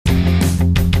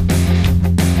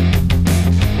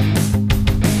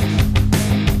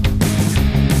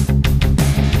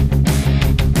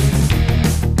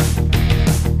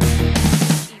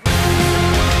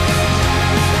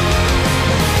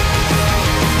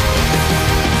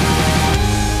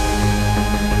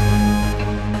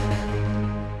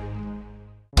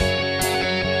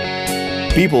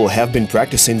People have been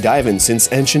practicing diving since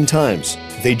ancient times.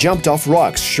 They jumped off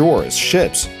rocks, shores,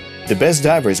 ships. The best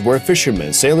divers were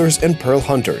fishermen, sailors and pearl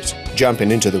hunters. Jumping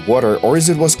into the water, or as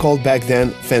it was called back then,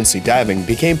 fancy diving,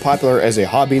 became popular as a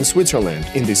hobby in Switzerland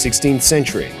in the 16th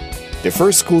century. The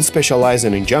first school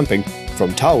specializing in jumping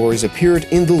from towers appeared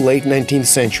in the late 19th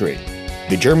century.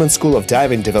 The German school of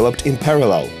diving developed in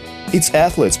parallel. Its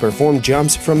athletes performed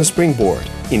jumps from a springboard.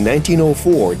 In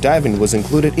 1904, diving was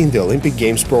included in the Olympic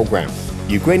Games program.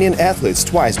 Ukrainian athletes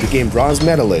twice became bronze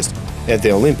medalists at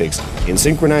the Olympics in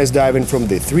synchronized diving from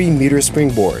the 3-meter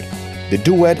springboard. The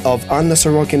duet of Anna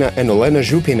Sorokina and Olena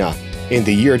Zhupina in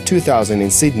the year 2000 in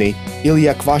Sydney,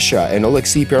 Ilya Kvasha and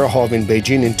Alexei Perahov in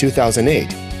Beijing in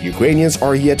 2008. Ukrainians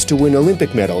are yet to win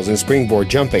Olympic medals in springboard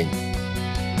jumping.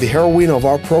 The heroine of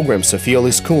our program, Sofia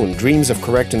Lyskun, dreams of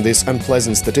correcting this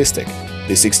unpleasant statistic.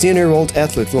 The 16-year-old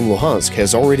athlete from Luhansk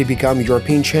has already become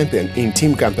European champion in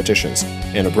team competitions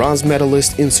and a bronze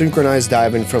medalist in synchronized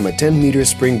diving from a 10-meter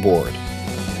springboard.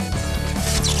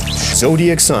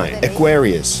 Zodiac sign: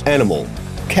 Aquarius. Animal: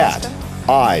 cat.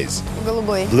 Eyes: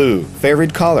 blue.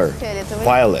 Favorite color: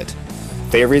 violet.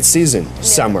 Favorite season: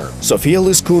 summer. Sofia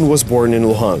Lyskun was born in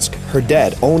Luhansk. Her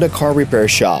dad owned a car repair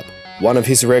shop. One of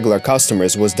his regular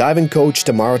customers was diving coach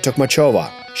Tamara Tokmachova.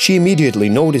 She immediately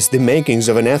noticed the makings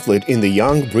of an athlete in the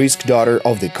young, brisk daughter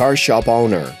of the car shop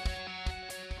owner.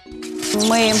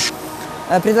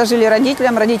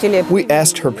 We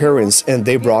asked her parents and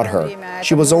they brought her.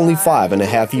 She was only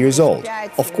 5.5 years old.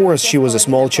 Of course, she was a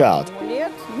small child.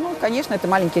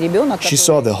 She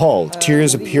saw the hall,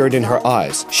 tears appeared in her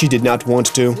eyes. She did not want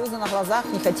to.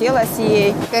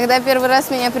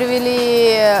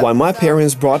 When my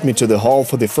parents brought me to the hall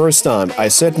for the first time, I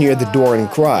sat near the door and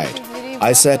cried.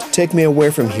 I said, "Take me away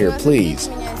from here, please."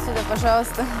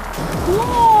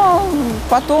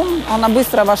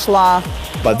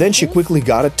 But then she quickly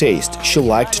got a taste. She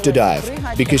liked to dive,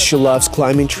 because she loves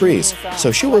climbing trees,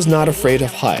 so she was not afraid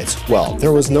of heights. Well,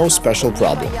 there was no special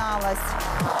problem.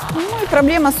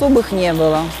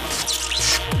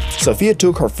 Sofia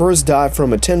took her first dive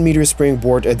from a 10-meter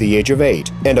springboard at the age of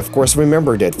 8, and of course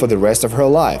remembered it for the rest of her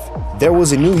life. There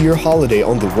was a New Year holiday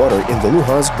on the water in the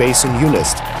Luhansk basin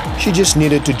Unist. She just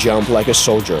needed to jump like a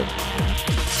soldier.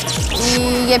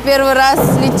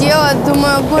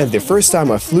 And the first time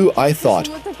I flew, I thought,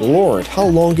 "Lord, how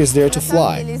long is there to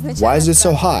fly? Why is it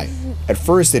so high?" At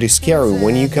first it is scary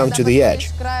when you come to the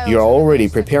edge. You are already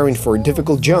preparing for a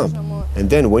difficult jump. And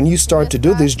then when you start to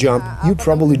do this jump, you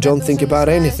probably don't think about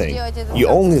anything. You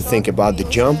only think about the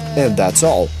jump, and that's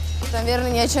all.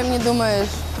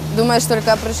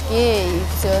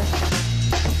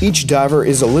 Each diver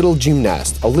is a little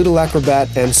gymnast, a little acrobat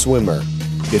and swimmer.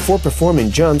 Before performing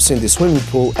jumps in the swimming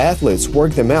pool, athletes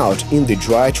work them out in the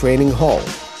dry training hall.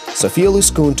 Sofia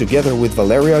Lyskun, together with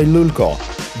Valeria Lulko,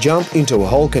 jump into a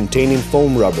hole containing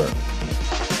foam rubber.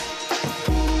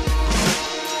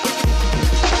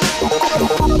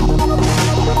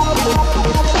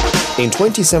 In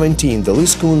 2017, the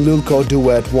Lyskun-Lulko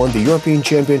duet won the European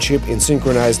Championship in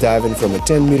synchronized diving from a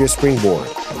 10-meter springboard.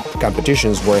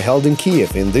 Competitions were held in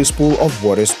Kiev in this pool of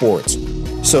water sports.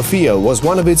 Sofia was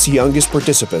one of its youngest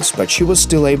participants, but she was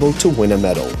still able to win a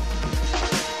medal.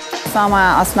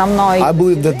 I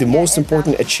believe that the most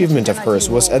important achievement of hers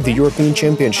was at the European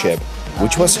Championship,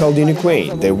 which was held in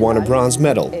Ukraine. They won a bronze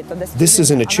medal. This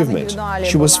is an achievement.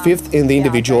 She was 5th in the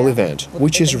individual event,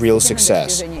 which is real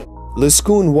success.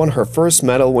 Lyskun won her first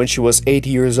medal when she was 8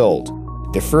 years old.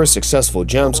 The first successful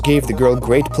jumps gave the girl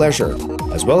great pleasure,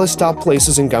 as well as top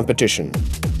places in competition.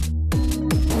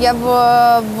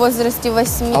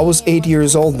 I was 8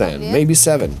 years old then, maybe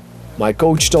 7. My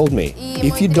coach told me,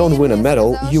 "If you don't win a medal,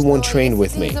 you won't train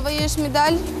with me."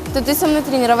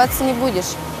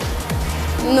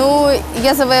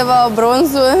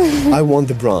 I won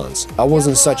the bronze. I was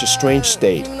in such a strange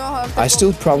state. I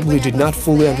still probably did not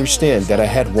fully understand that I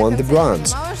had won the bronze,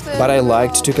 but I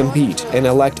liked to compete, and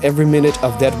I liked every minute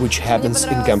of that which happens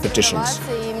in competitions.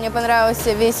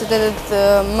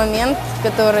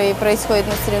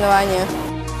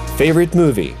 Favorite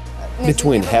movie?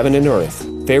 Between Heaven and Earth.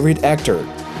 Favorite actor?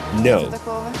 No.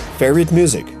 Favorite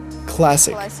music?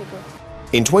 Classic.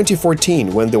 In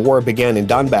 2014, when the war began in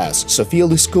Donbass, Sofia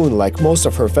Lyskun, like most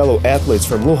of her fellow athletes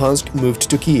from Luhansk, moved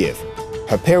to Kiev.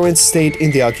 Her parents stayed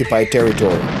in the occupied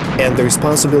territory, and the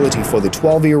responsibility for the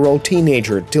 12-year-old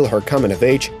teenager till her coming of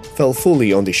age fell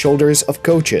fully on the shoulders of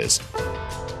coaches.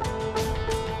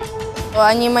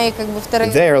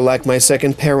 They are like my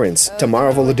second parents.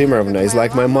 Tamara Volodymyrovna is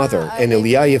like my mother, and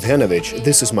Ilya Yevgenovich,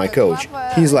 this is my coach.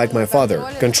 He's like my father.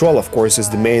 Control, of course, is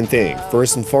the main thing,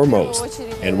 first and foremost.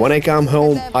 And when I come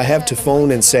home, I have to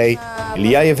phone and say,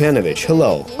 Ilya Yevgenovich,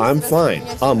 hello, I'm fine,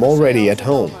 I'm already at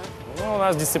home.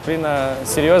 Our discipline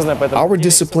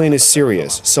is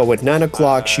serious, so at 9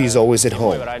 o'clock she's always at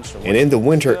home, and in the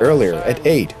winter earlier, at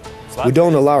 8. We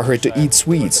don't allow her to eat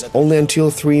sweets, only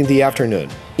until 3 in the afternoon.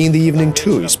 In the evening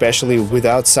too, especially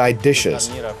without side dishes.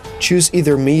 Choose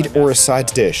either meat or a side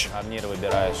dish.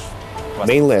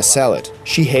 Mainly a salad.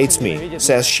 She hates me,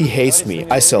 says she hates me.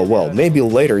 I say, well, maybe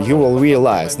later you will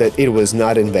realize that it was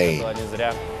not in vain.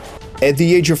 At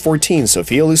the age of 14,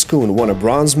 Sofia Lyskun won a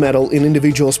bronze medal in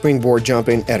individual springboard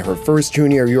jumping at her first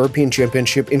Junior European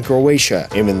Championship in Croatia.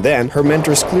 Even then, her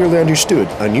mentors clearly understood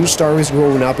a new star is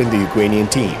growing up in the Ukrainian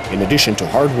team. In addition to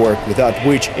hard work, without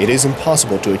which it is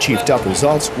impossible to achieve top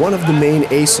results, one of the main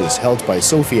aces held by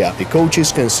Sofia, the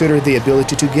coaches consider the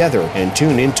ability to gather and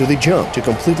tune into the jump to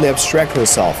completely abstract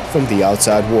herself from the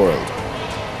outside world.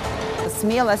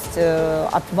 Смелость,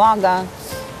 отвага.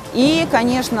 И,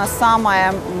 конечно,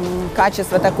 самое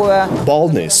качество такое...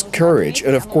 Boldness, courage,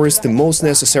 and of course the most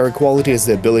necessary quality is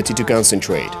the ability to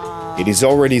concentrate. It is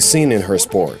already seen in her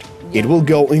sport. It will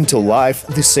go into life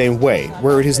the same way,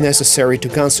 where it is necessary to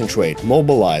concentrate,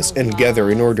 mobilize and gather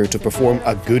in order to perform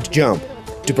a good jump,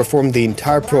 to perform the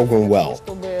entire program well.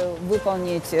 Чтобы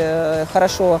выполнить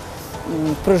хорошо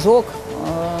прыжок,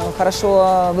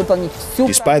 хорошо выполнить всю...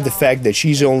 Despite the fact that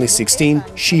she's only 16,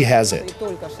 she has it.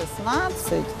 Только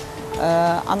 16,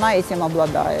 она этим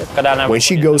обладает. When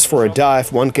she goes for a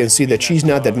dive, one can see that she's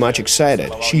not that much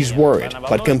excited, she's worried,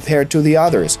 but compared to the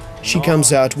others, she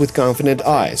comes out with confident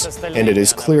eyes, and it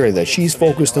is clear that she's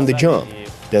focused on the jump,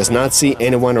 does not see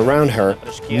anyone around her,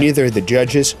 neither the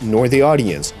judges nor the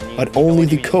audience, but only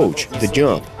the coach, the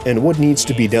jump, and what needs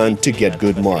to be done to get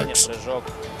good marks.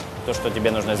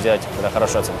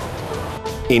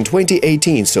 In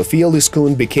 2018, Sofia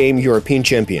Lyskun became European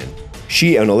champion.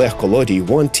 She and Oleg Kolody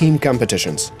won team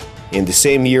competitions. In the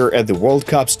same year at the World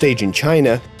Cup stage in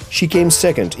China, she came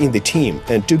second in the team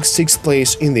and took 6th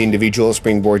place in the individual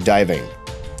springboard diving.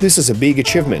 This is a big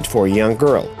achievement for a young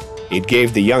girl. It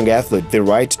gave the young athlete the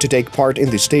right to take part in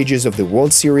the stages of the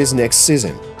World Series next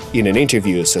season. In an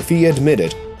interview, Sofia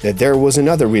admitted that there was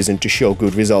another reason to show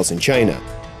good results in China.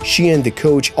 She and the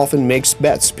coach often makes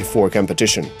bets before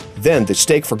competition. Then the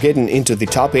stake for getting into the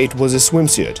top 8 was a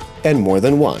swimsuit, and more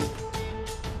than one.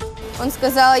 He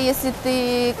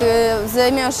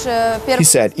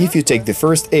said, if you take the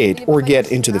first 8 or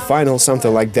get into the final,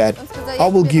 something like that, I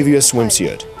will give you a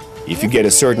swimsuit. If you get a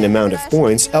certain amount of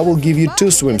points, I will give you 2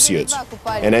 swimsuits.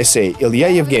 And I say, Ilya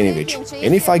Yevgenovich,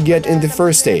 and if I get in the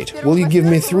first 8, will you give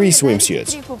me 3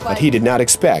 swimsuits? But he did not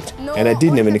expect, and I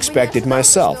didn't even expect it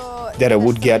myself, that I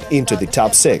would get into the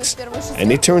top 6.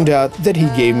 And it turned out that he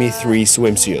gave me 3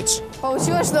 swimsuits.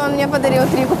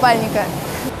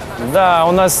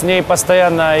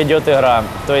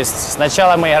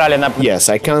 Yes,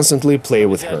 I constantly play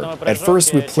with her. At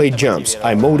first we played jumps.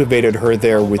 I motivated her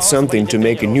there with something to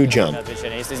make a new jump.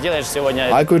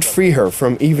 I could free her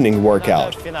from evening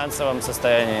workout.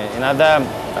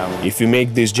 If you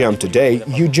make this jump today,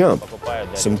 you jump.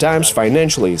 Sometimes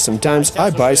financially, sometimes I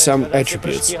buy some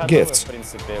attributes, gifts.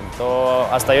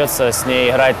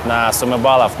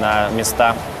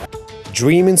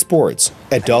 Dream in sports,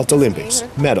 adult Olympics,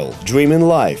 medal, dream in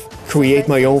life, create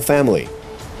my own family.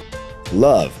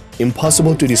 Love,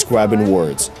 impossible to describe in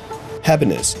words.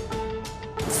 Happiness,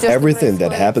 everything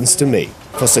that happens to me.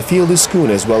 For Sofia Lyskun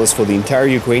as well as for the entire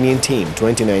Ukrainian team,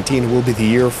 2019 will be the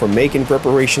year for making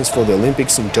preparations for the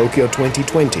Olympics in Tokyo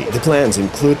 2020. The plans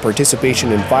include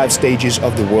participation in 5 stages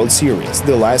of the World Series,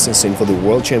 the licensing for the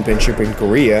World Championship in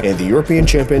Korea and the European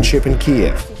Championship in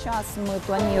Kiev.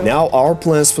 Now our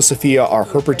plans for Sofia are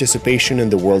her participation in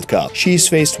the World Cup. She is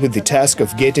faced with the task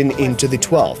of getting into the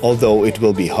 12, although it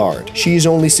will be hard. She is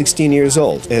only 16 years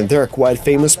old, and there are quite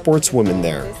famous sportswomen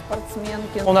there.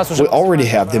 We already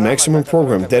have the maximum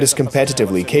program that is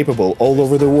competitively capable all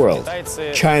over the world.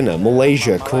 China,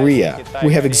 Malaysia, Korea,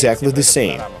 we have exactly the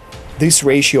same. This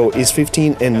ratio is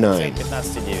 15 and 9.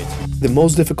 The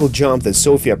most difficult jump that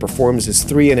Sofia performs is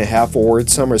 3.5 forward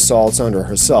somersaults under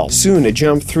herself. Soon a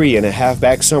jump 3.5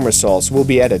 back somersaults will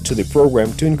be added to the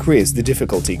program to increase the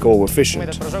difficulty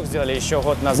coefficient.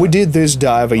 We did this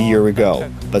dive a year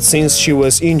ago, but since she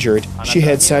was injured, she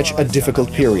had such a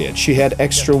difficult period, she had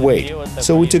extra weight,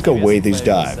 so we took away this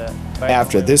dive.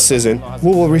 After this season, we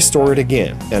will restore it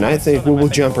again, and I think we will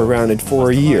jump around it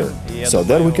for a year, so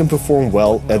that we can perform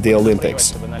well at the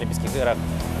Olympics.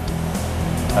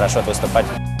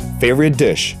 Favorite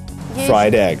dish?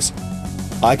 Fried eggs.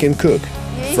 I can cook.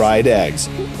 Fried eggs.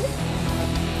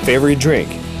 Favorite drink?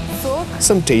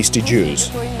 Some tasty juice.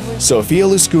 Sofia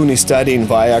Lyskun is studying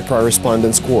via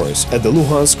correspondence course at the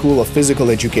Luhansk School of Physical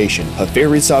Education. Her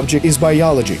favorite subject is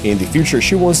biology. In the future,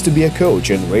 she wants to be a coach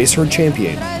and raise her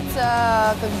champion.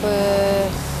 I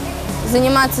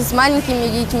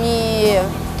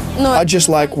just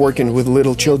like working with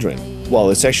little children.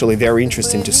 Well, it's actually very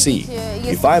interesting to see.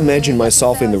 If I imagine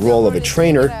myself in the role of a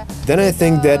trainer, then I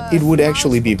think that it would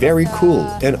actually be very cool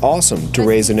and awesome to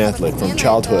raise an athlete from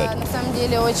childhood.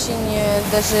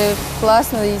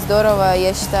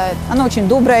 Она очень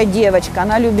добрая девочка,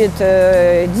 она любит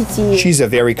детей. She's a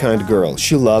very kind girl.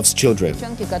 She loves children.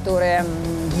 Девчонки, которые,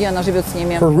 где она живет с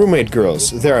ними. Her roommate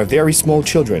girls, they are very small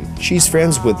children. She's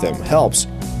friends with them, helps,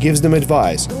 gives them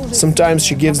advice. Sometimes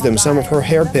she gives them some of her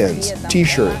hairpins,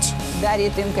 t-shirts.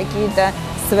 Дарит им какие-то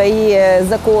свои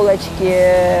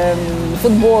заколочки,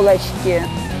 футболочки.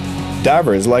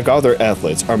 Divers, like other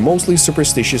athletes, are mostly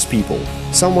superstitious people.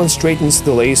 Someone straightens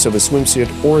the lace of a swimsuit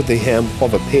or the hem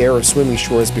of a pair of swimming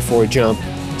shorts before a jump.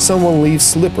 Someone leaves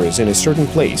slippers in a certain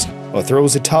place or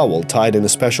throws a towel tied in a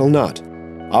special knot.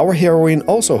 Our heroine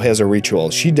also has a ritual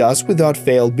she does without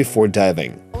fail before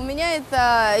diving.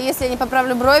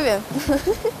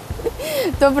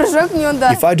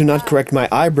 If I do not correct my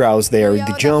eyebrows there,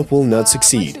 the jump will not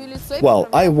succeed. Well,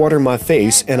 I water my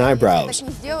face and eyebrows.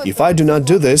 If I do not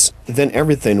do this, then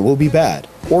everything will be bad.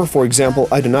 Or, for example,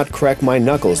 I do not crack my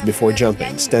knuckles before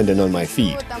jumping, standing on my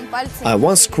feet. I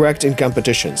once cracked in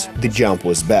competitions. The jump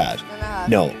was bad.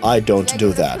 No, I don't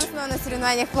do that.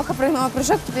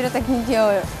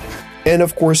 And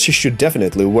of course, she should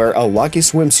definitely wear a lucky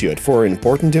swimsuit for an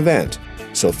important event.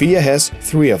 Sofia has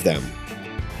 3 of them.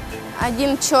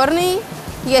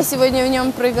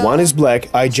 One is black,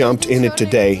 I jumped in it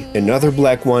today. Another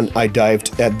black one, I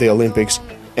dived at the Olympics.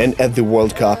 And at the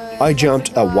World Cup, I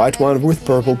jumped a white one with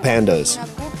purple pandas.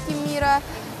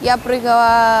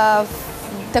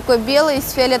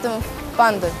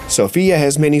 Sofia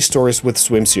has many stories with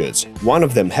swimsuits. One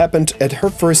of them happened at her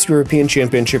first European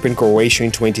Championship in Croatia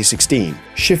in 2016.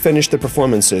 She finished the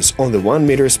performances on the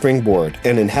 1-meter springboard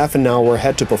and in half an hour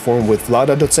had to perform with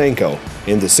Vlada Docenko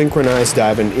in the synchronized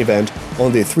diving event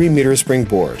on the 3-meter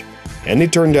springboard. And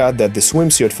it turned out that the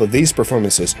swimsuit for these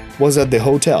performances was at the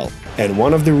hotel, and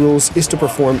one of the rules is to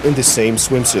perform in the same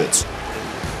swimsuits.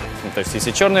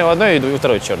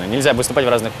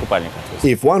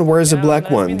 If one wears a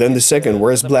black one, then the second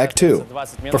wears black too.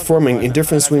 Performing in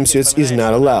different swimsuits is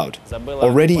not allowed.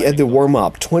 Already at the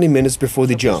warm-up, 20 minutes before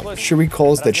the jump, she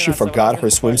recalls that she forgot her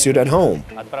swimsuit at home.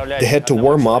 They had to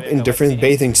warm up in different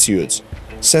bathing suits.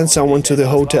 Send someone to the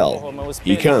hotel.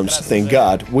 He comes, thank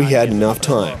God, we had enough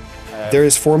time. There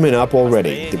is forming up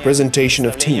already, the presentation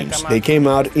of teams. They came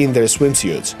out in their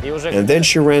swimsuits. And then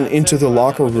she ran into the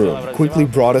locker room, quickly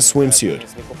brought a swimsuit.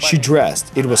 She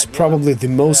dressed. It was probably the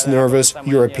most nervous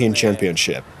European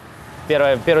Championship.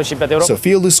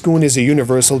 Sofia Lyskun is a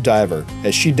universal diver,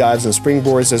 as she dives on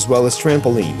springboards as well as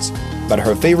trampolines. But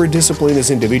her favorite discipline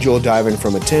is individual diving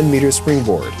from a 10-meter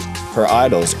springboard. Her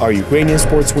idols are Ukrainian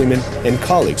sportswomen and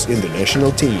colleagues in the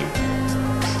national team.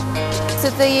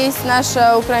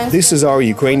 This is our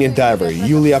Ukrainian diver,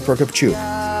 Yulia Prokopchuk.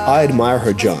 I admire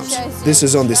her jumps. This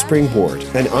is on the springboard,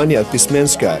 and Anya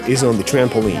Pismenska is on the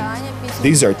trampoline.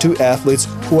 These are 2 athletes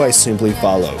who I simply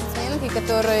follow.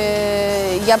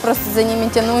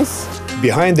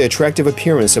 Behind the attractive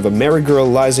appearance of a merry girl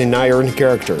lies an iron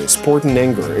character, sport and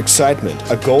anger, excitement,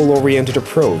 a goal-oriented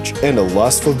approach, and a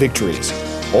lust for victories.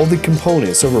 All the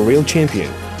components of a real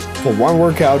champion. For one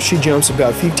workout, she jumps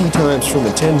about 50 times from a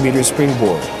 10-meter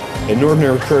springboard. An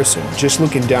ordinary person, just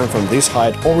looking down from this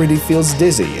height, already feels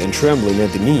dizzy and trembling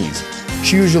at the knees.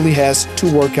 She usually has 2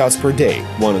 workouts per day,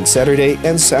 one on Saturday,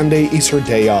 and Sunday is her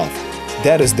day off.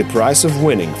 That is the price of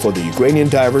winning for the Ukrainian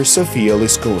diver Sofia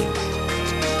Lyskun.